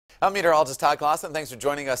I'm meteorologist Todd Clausen. Thanks for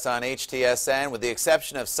joining us on HTSN. With the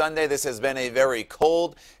exception of Sunday, this has been a very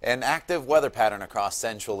cold and active weather pattern across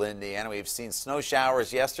central Indiana. We've seen snow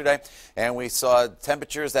showers yesterday, and we saw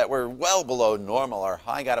temperatures that were well below normal. Our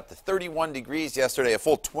high got up to 31 degrees yesterday, a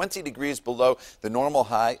full 20 degrees below the normal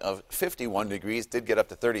high of 51 degrees. Did get up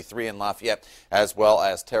to 33 in Lafayette, as well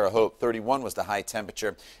as Terre Haute. 31 was the high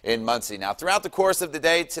temperature in Muncie. Now, throughout the course of the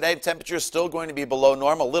day today, temperature is still going to be below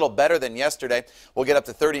normal, a little better than yesterday. We'll get up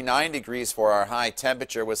to 39 degrees for our high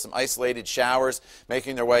temperature, with some isolated showers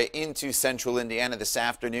making their way into central Indiana this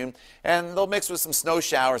afternoon, and they'll mix with some snow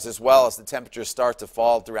showers as well as the temperatures start to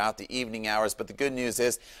fall throughout the evening hours. But the good news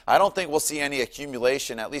is I don't think we'll see any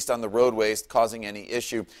accumulation, at least on the roadways, causing any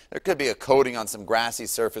issue. There could be a coating on some grassy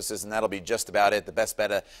surfaces, and that'll be just about it. The best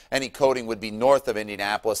bet of any coating would be north of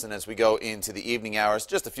Indianapolis, and as we go into the evening hours,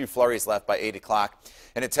 just a few flurries left by 8 o'clock,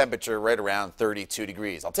 and a temperature right around 32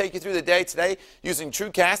 degrees. I'll take you through the day today using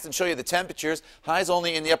TrueCast and show you the temperatures. Highs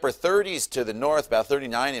only in the upper 30s to the north, about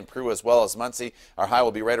 39 in Peru as well as Muncie. Our high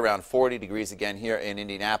will be right around 40 degrees again here in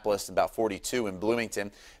Indianapolis, about 42 in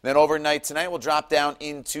Bloomington. Then overnight tonight we'll drop down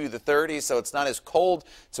into the 30s, so it's not as cold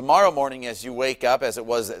tomorrow morning as you wake up as it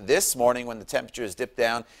was this morning when the temperatures dipped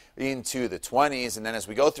down into the 20s. And then as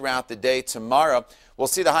we go throughout the day tomorrow, we'll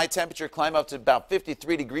see the high temperature climb up to about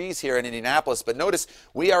 53 degrees here in Indianapolis. But notice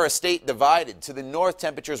we are a state divided. To the north,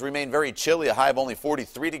 temperatures remain very chilly, a high of only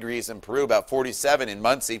 43 degrees in Peru, about 47 in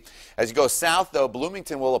Muncie. As you go south, though,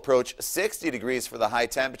 Bloomington will approach 60 degrees for the high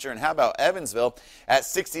temperature. And how about Evansville at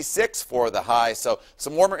 66 for the high? So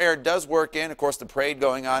some warmer air does work in. Of course, the parade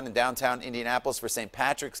going on in downtown Indianapolis for St.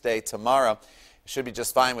 Patrick's Day tomorrow. Should be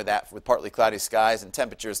just fine with that, with partly cloudy skies and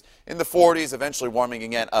temperatures in the 40s, eventually warming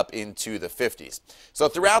again up into the 50s. So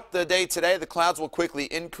throughout the day today, the clouds will quickly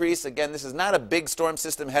increase. Again, this is not a big storm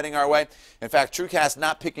system heading our way. In fact, TrueCast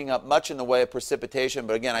not picking up much in the way of precipitation,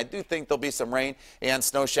 but again, I do think there'll be some rain and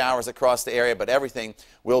snow showers across the area, but everything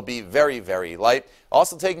will be very, very light.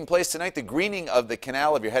 Also taking place tonight, the greening of the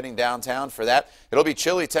canal if you're heading downtown for that. It'll be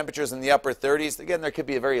chilly, temperatures in the upper 30s. Again, there could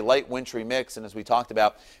be a very light wintry mix, and as we talked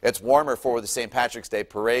about, it's warmer for the St. Patrick's Day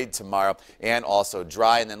parade tomorrow, and also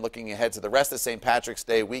dry. And then looking ahead to the rest of St. Patrick's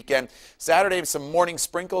Day weekend, Saturday some morning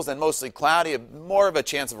sprinkles and mostly cloudy, more of a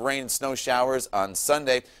chance of rain and snow showers on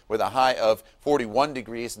Sunday with a high of 41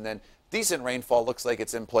 degrees, and then decent rainfall looks like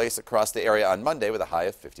it's in place across the area on Monday with a high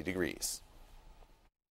of 50 degrees.